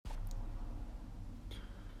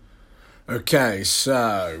Okay,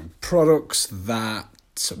 so products that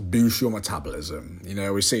boost your metabolism. You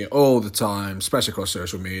know, we see it all the time, especially across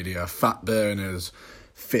social media. Fat burners,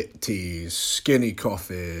 fit teas, skinny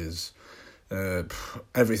coffees,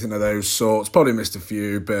 everything of those sorts. Probably missed a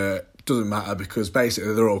few, but doesn't matter because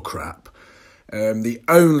basically they're all crap. The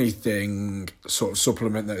only thing, sort of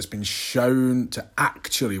supplement that has been shown to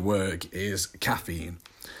actually work is caffeine.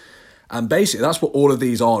 And basically that's what all of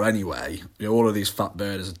these are anyway. You know, all of these fat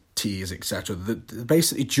burners, teas, etc. They're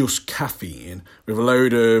basically just caffeine with a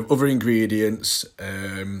load of other ingredients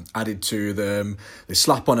added to them. They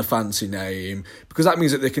slap on a fancy name because that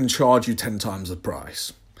means that they can charge you 10 times the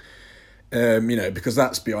price. Because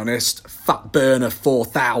let's be honest, Fat Burner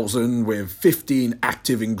 4000 with 15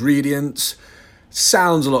 active ingredients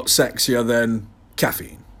sounds a lot sexier than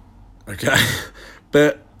caffeine, okay?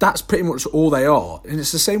 But that's pretty much all they are. And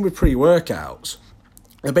it's the same with pre-workouts.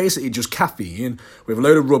 They're basically just caffeine with a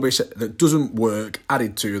load of rubbish that doesn't work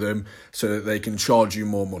added to them so that they can charge you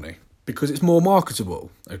more money because it's more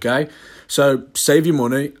marketable, okay? So save your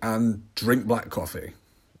money and drink black coffee.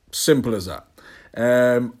 Simple as that.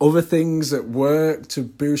 Other things that work to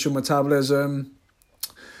boost your metabolism,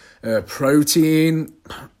 protein.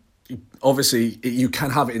 Obviously, you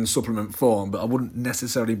can have it in supplement form, but I wouldn't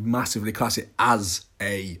necessarily massively class it as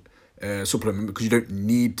a supplement because you don't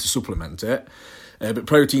need to supplement it. But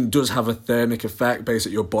protein does have a thermic effect.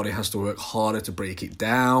 Basically, your body has to work harder to break it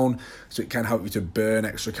down, so it can help you to burn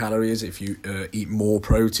extra calories if you eat more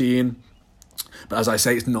protein. But as I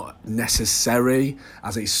say, it's not necessary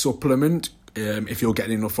as a supplement if you're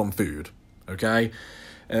getting enough from food, okay?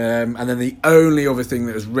 And then the only other thing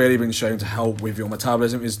that has really been shown to help with your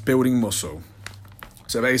metabolism is building muscle.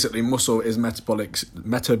 So basically, muscle is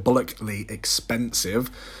metabolically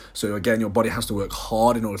expensive. So again, your body has to work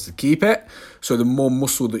hard in order to keep it. So the more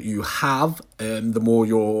muscle that you have, the more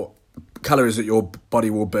your calories that your body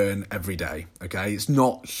will burn every day, okay? It's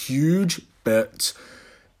not huge, but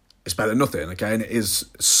it's better than nothing, okay? And it is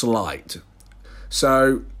slight.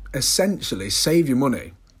 So essentially, save your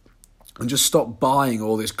money and just stop buying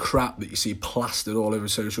all this crap that you see plastered all over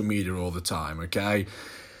social media all the time, okay?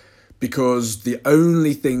 Because the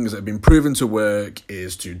only things that have been proven to work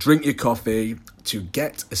is to drink your coffee, to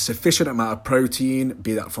get a sufficient amount of protein,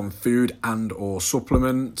 be that from food and or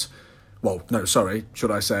supplement. Well, no, sorry, should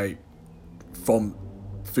I say from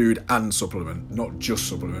food and supplement, not just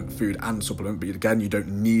supplement, food and supplement. But again, you don't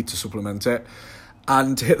need to supplement it.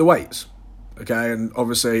 And to hit the weights, okay? And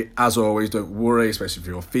obviously, as always, don't worry, especially if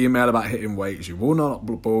you're female, about hitting weights. You will not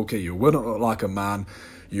look bulky, you will not look like a man.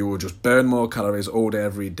 You will just burn more calories all day,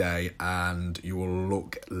 every day, and you will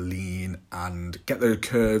look lean and get those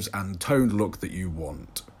curves and toned look that you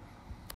want.